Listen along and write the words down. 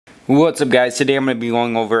What's up guys, today I'm going to be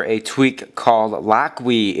going over a tweak called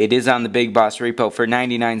LockWee. It is on the Big Boss repo for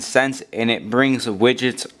 99 cents and it brings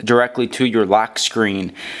widgets directly to your lock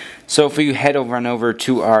screen. So if you head over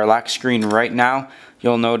to our lock screen right now,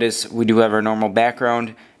 you'll notice we do have our normal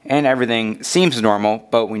background and everything seems normal,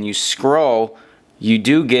 but when you scroll, you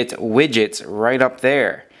do get widgets right up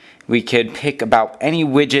there. We could pick about any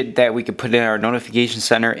widget that we could put in our notification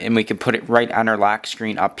center and we could put it right on our lock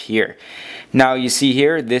screen up here. Now you see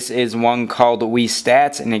here, this is one called Wii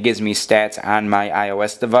Stats and it gives me stats on my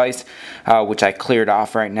iOS device, which I cleared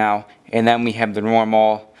off right now. And then we have the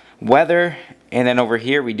normal weather, and then over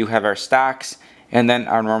here we do have our stocks and then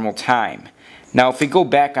our normal time. Now if we go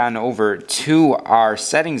back on over to our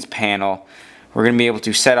settings panel, we're going to be able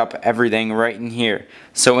to set up everything right in here.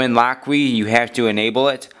 So in LockWee you have to enable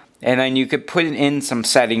it. And then you could put in some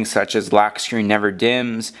settings such as lock screen never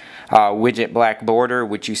dims, widget black border,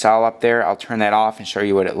 which you saw up there. I'll turn that off and show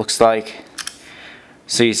you what it looks like.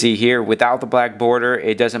 So you see here, without the black border,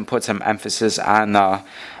 it doesn't put some emphasis on the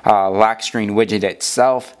lock screen widget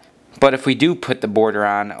itself. But if we do put the border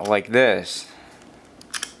on like this,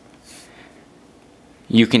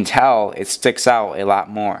 you can tell it sticks out a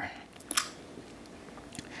lot more.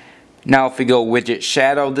 Now if we go widget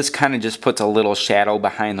shadow, this kind of just puts a little shadow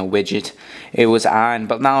behind the widget. It was on,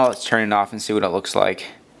 but now let's turn it off and see what it looks like.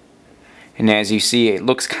 And as you see, it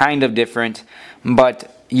looks kind of different,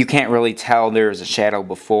 but you can't really tell there's a shadow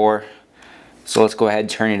before. So let's go ahead and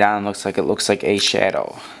turn it on. It looks like a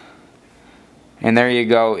shadow. And there you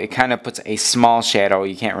go. It kind of puts a small shadow.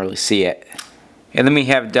 You can't really see it. And then we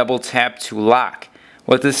have double tap to lock.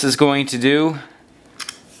 What this is going to do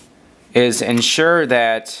is ensure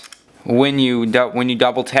that when you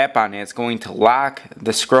double tap on it, it's going to lock the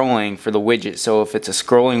scrolling for the widget. So if it's a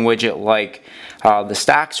scrolling widget like the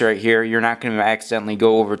stocks right here, you're not going to accidentally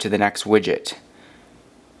go over to the next widget.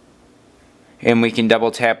 And we can double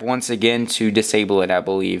tap once again to disable it, I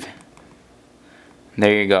believe.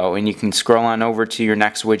 There you go, and you can scroll on over to your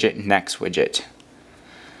next widget.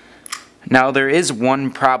 Now there is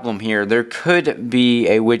one problem here. There could be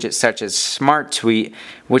a widget such as Smart Tweet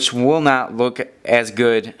which will not look as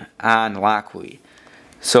good on LockWee.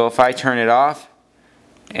 So if I turn it off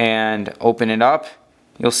and open it up,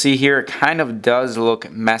 you'll see here it kind of does look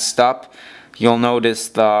messed up. You'll notice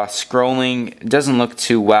the scrolling doesn't look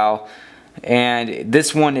too well. And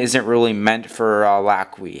this one isn't really meant for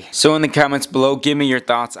LockWee. So in the comments below, give me your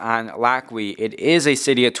thoughts on LockWee. It is a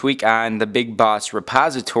Cydia tweak on the Big Boss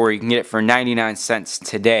repository. You can get it for 99 cents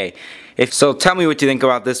today. So tell me what you think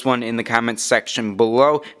about this one in the comments section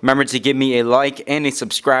below. Remember to give me a like and a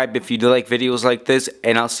subscribe if you do like videos like this,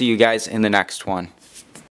 and I'll see you guys in the next one.